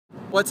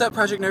What's up,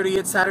 Project Nerdy?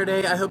 It's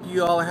Saturday. I hope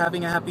you all are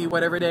having a happy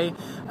whatever day.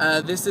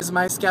 This is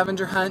my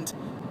scavenger hunt,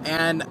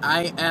 and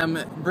I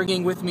am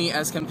bringing with me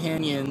as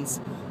companions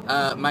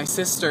my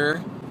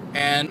sister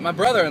and my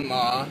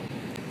brother-in-law.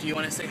 Do you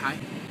want to say hi?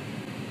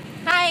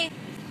 Hi. You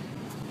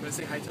want to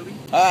say hi, Toby?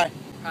 Hi.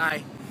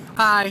 Hi.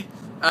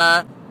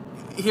 Hi.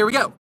 Here we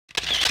go.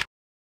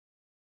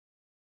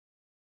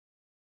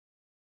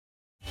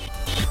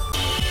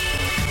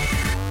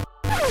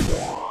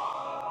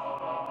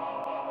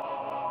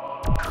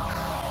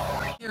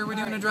 Here we're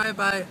doing a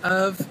drive-by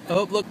of,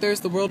 oh look,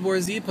 there's the World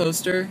War Z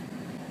poster.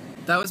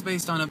 That was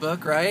based on a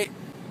book, right?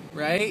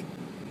 Right?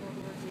 World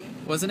War Z?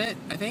 Wasn't it,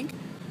 I think?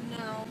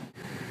 No.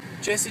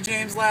 Jesse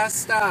James' Last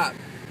Stop.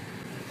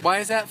 Why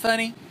is that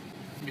funny?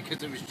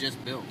 Because it was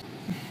just built.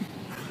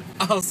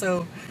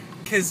 Also,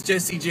 because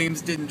Jesse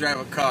James didn't drive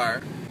a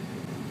car.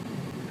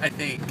 I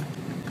think.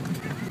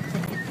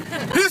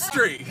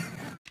 History!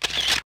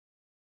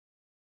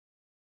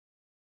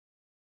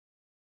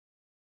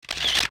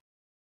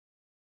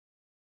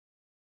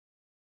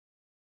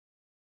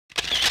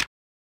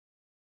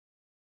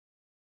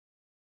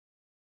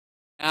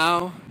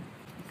 Now,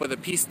 for the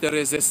piece de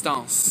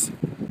resistance.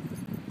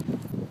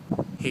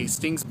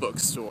 Hastings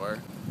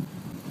Bookstore.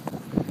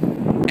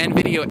 And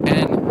video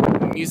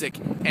and music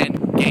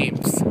and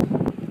games.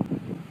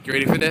 You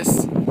ready for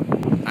this?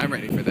 I'm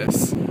ready for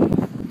this.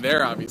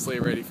 They're obviously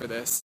ready for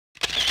this.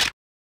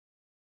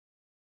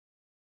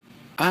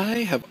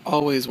 I have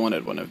always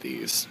wanted one of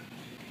these.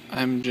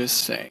 I'm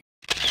just saying.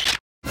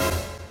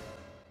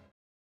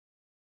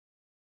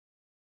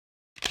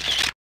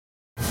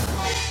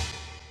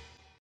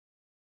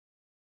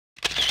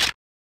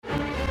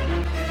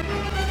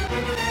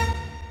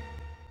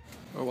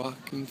 We're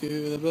walking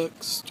through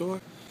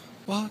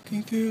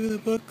the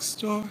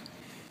bookstore,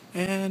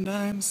 and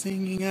I'm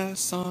singing a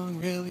song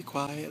really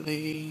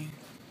quietly.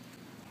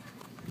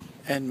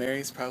 And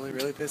Mary's probably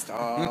really pissed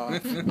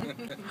off.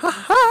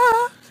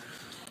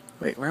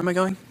 Wait, where am I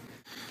going?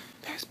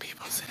 There's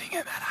people sitting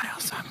in that aisle,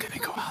 so I'm gonna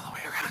go all the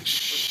way around.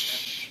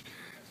 Shh.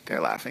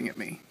 They're laughing at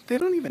me. They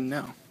don't even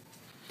know.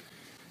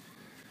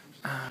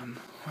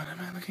 What am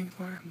I looking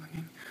for? I'm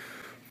looking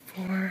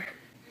for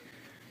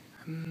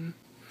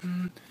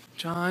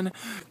John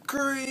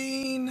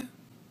Green.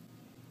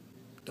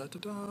 Da da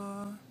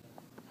da.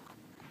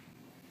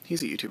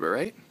 He's a YouTuber,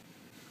 right?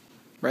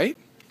 Right?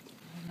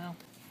 No.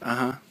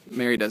 Uh-huh.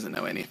 Mary doesn't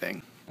know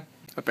anything,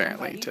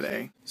 apparently,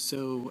 today.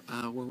 So,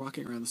 we're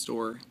walking around the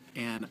store,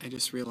 and I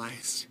just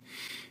realized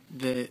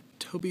that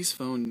Toby's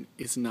phone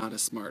is not a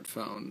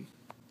smartphone.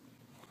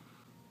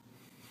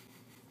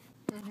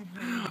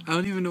 I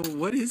don't even know,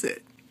 what is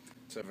it?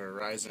 It's a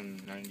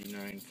Verizon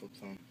 99 flip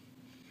phone.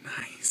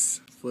 Nice.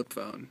 Flip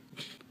phone.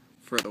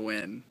 For the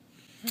win.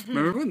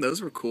 Remember when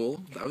those were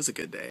cool? That was a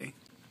good day.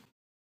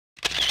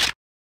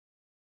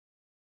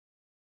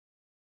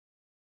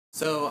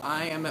 So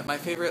I am at my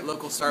favorite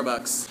local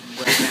Starbucks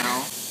right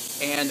now,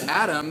 and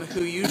Adam,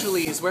 who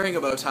usually is wearing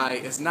a bow tie,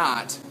 is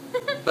not.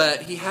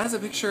 But he has a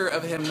picture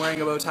of him wearing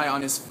a bow tie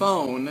on his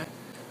phone.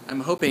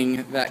 I'm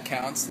hoping that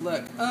counts.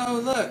 Look.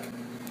 Oh, look.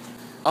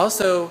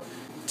 Also,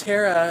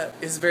 Tara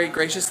is very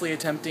graciously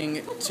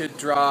attempting to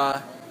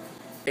draw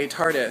a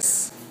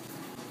TARDIS.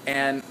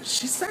 And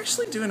she's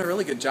actually doing a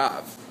really good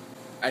job,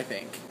 I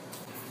think.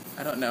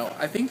 I don't know.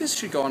 I think this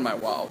should go on my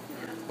wall.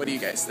 What do you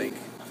guys think?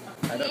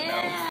 I don't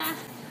know.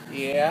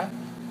 Yeah?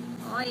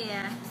 Oh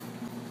yeah.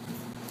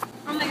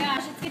 Oh my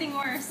gosh, it's getting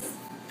worse.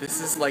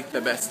 This is like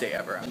the best day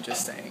ever, I'm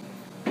just saying.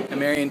 And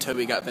Mary and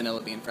Toby got vanilla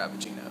bean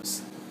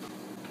frappuccinos.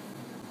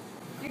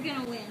 You're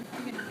gonna win.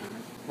 You're gonna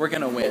win. We're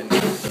gonna win,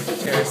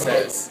 Tara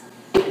says.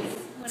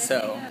 What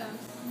So,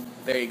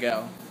 there you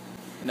go.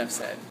 Enough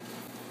said.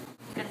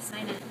 Gotta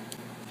sign it.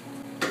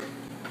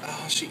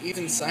 Oh, she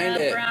even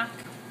signed it. Brock.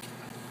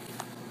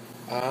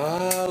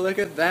 Oh, look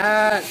at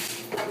that.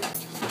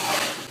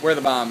 We're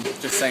the bomb,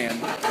 just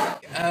saying.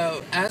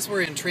 As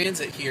we're in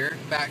transit here,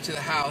 back to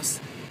the house,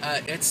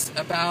 it's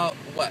about,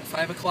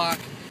 5 o'clock,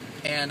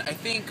 and I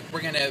think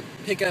we're going to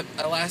pick up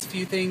the last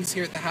few things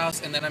here at the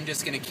house, and then I'm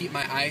just going to keep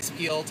my eyes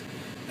peeled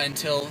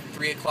until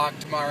 3 o'clock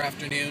tomorrow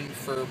afternoon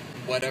for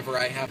whatever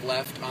I have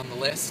left on the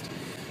list.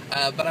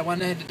 But I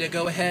wanted to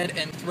go ahead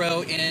and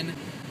throw in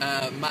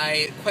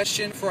my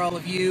question for all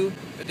of you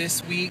for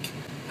this week,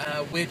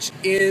 which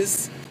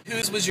is,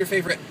 whose was your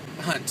favorite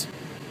hunt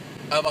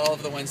of all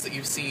of the ones that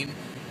you've seen?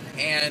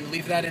 And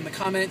leave that in the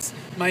comments.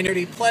 My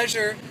nerdy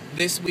pleasure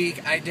this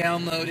week, I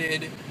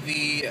downloaded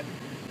the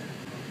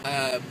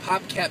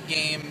PopCap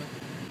game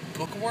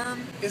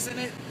Bookworm, isn't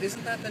it?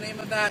 Isn't that the name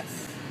of that?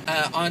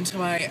 Onto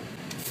my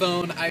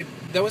phone.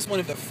 That was one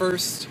of the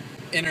first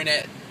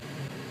internet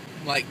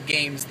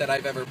games that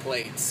I've ever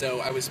played, so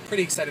I was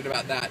pretty excited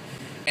about that.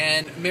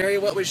 And Mary,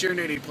 what was your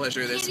nerdy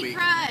pleasure this week?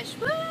 Candy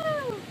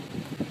Crush, woo!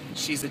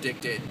 She's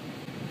addicted.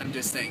 I'm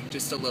just saying,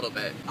 just a little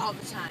bit. All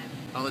the time.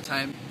 All the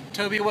time.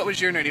 Toby, what was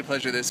your nerdy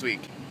pleasure this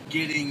week?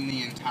 Getting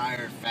the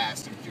entire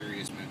Fast and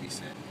Furious movie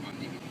set on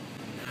DVD.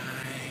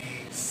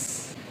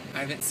 Nice. I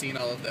haven't seen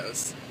all of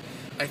those.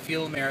 I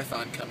feel a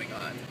marathon coming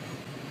on.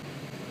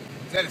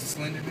 Is that a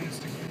Slender Man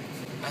sticker?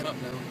 I don't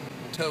know.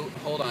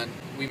 Hold on.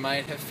 We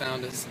might have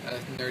found a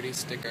nerdy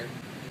sticker.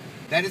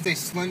 That is a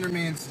Slender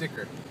Man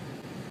sticker.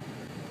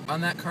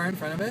 On that car in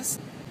front of us?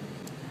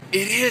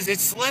 It is!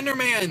 It's Slender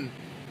Man!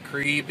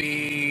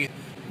 Creepy.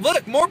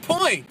 Look, more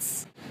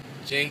points!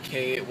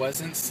 JK, it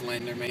wasn't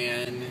Slender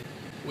Man.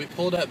 We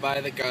pulled up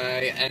by the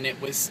guy, and it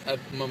was a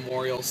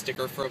memorial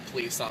sticker for a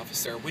police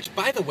officer, which,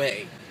 by the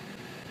way,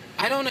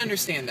 I don't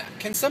understand that.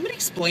 Can somebody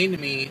explain to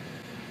me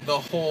the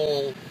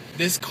whole,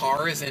 this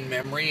car is in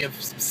memory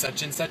of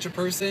such and such a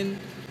person?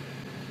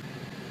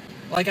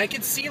 Like, I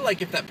could see,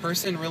 like, if that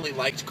person really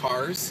liked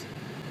cars,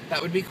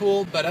 that would be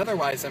cool, but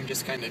otherwise I'm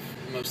just kind of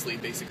mostly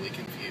basically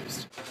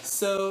confused.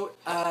 So,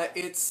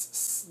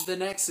 it's the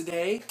next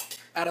day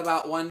at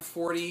about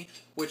 1:40,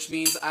 which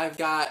means I've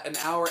got an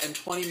hour and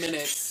 20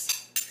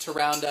 minutes to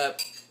round up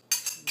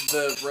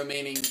the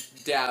remaining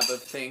dab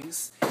of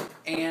things.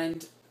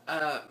 And,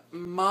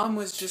 Mom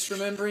was just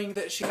remembering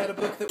that she had a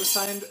book that was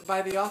signed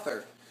by the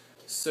author.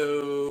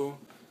 So,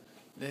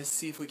 let's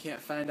see if we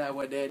can't find out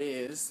what that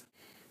is.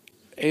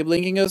 Abe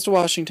Lincoln Goes to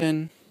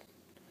Washington.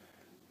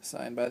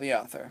 Signed by the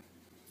author.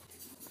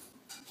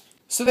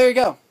 So there you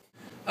go.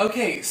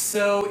 Okay,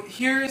 so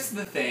here's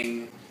the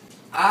thing.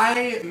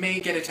 I may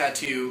get a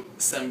tattoo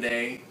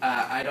someday.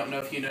 I don't know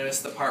if you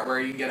noticed the part where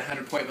you can get a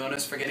 100-point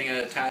bonus for getting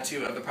a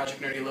tattoo of the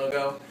Project Nerdy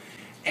logo.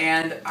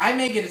 And I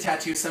may get a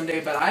tattoo someday,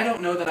 but I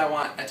don't know that I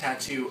want a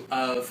tattoo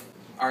of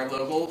our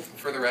logo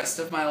for the rest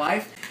of my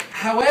life.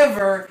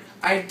 However,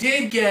 I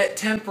did get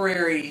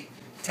temporary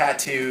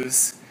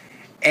tattoos.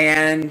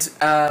 And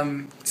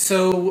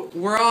so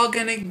we're all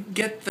gonna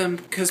get them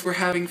because we're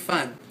having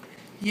fun.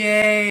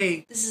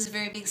 Yay! This is a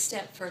very big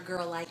step for a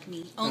girl like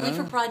me. Only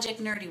for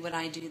Project Nerdy would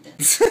I do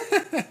this.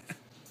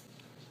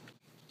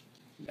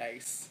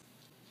 Nice.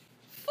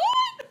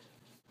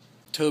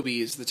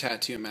 Toby is the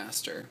tattoo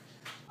master.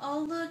 Oh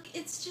look,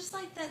 it's just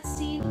like that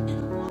scene in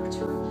A Walk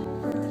to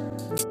Remember.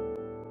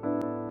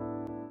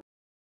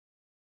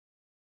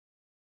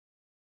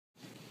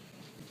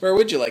 Where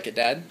would you like it,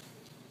 Dad?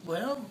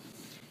 Well,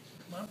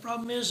 my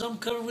problem is I'm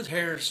covered with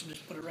hair, so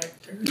just put it right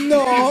there.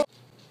 No!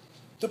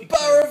 The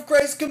power of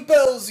Christ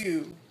compels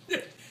you!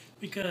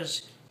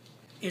 Because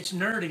it's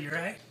nerdy,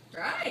 right?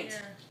 Right.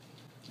 Yeah.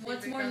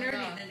 What's more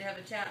nerdy than to have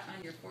a tat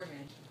on your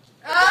forehead?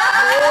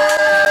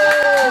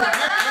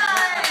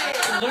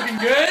 Looking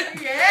good?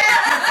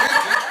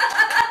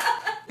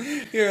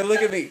 Here,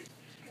 look at me.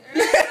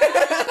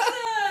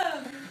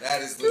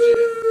 That is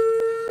legit.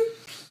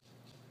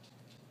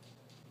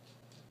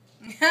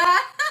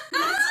 That's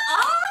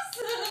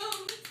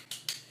awesome!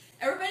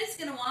 Everybody's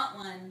gonna want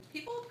one.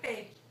 People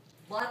pay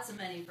lots of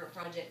money for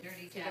Project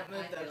Nerdy tat.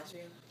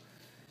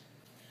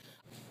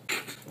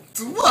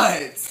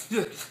 What?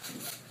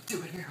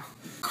 Do it now.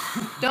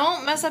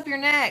 Don't mess up your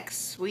neck,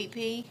 sweet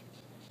pea.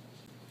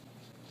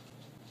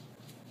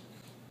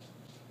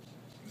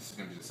 This is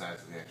going to be the size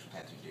of the actual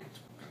tattoo date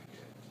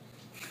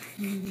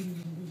we're going to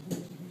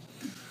get.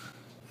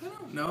 I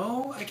don't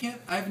know.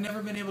 I've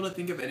never been able to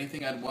think of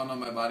anything I'd want on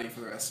my body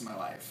for the rest of my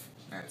life.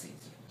 That's easy.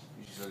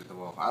 You just look at the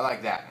wall. I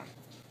like that one.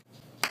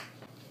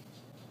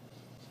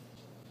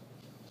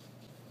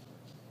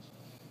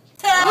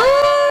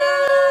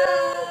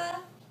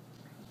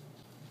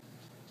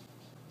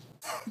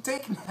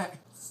 Take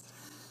next.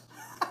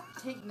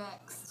 Take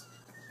next.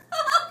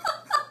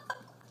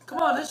 Come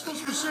on, this is supposed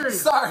to be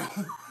serious. Sorry.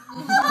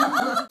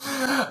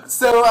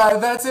 So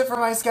that's it for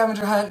my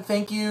scavenger hunt.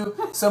 Thank you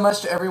so much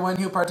to everyone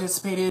who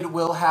participated.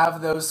 We'll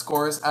have those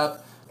scores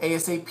up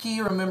ASAP.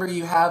 Remember,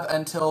 you have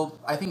until,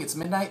 I think it's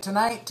midnight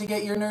tonight to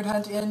get your nerd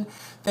hunt in.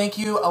 Thank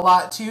you a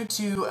lot, too,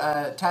 to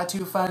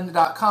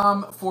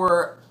tattoofund.com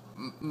for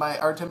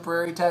our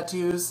temporary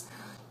tattoos.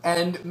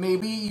 And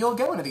maybe you'll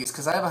get one of these,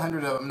 because I have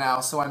 100 of them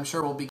now, so I'm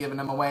sure we'll be giving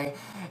them away.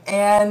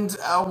 And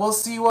we'll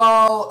see you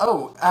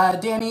all...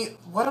 Danny,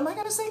 what am I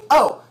going to say?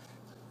 Oh,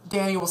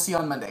 Danny, we'll see you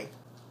on Monday.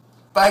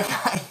 Bye,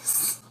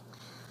 guys.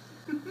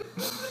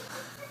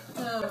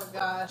 Oh,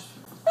 gosh.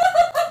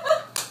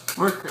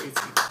 We're crazy.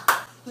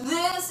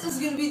 This is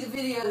going to be the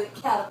video that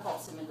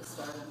catapults him into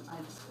stardom. I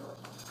just feel it.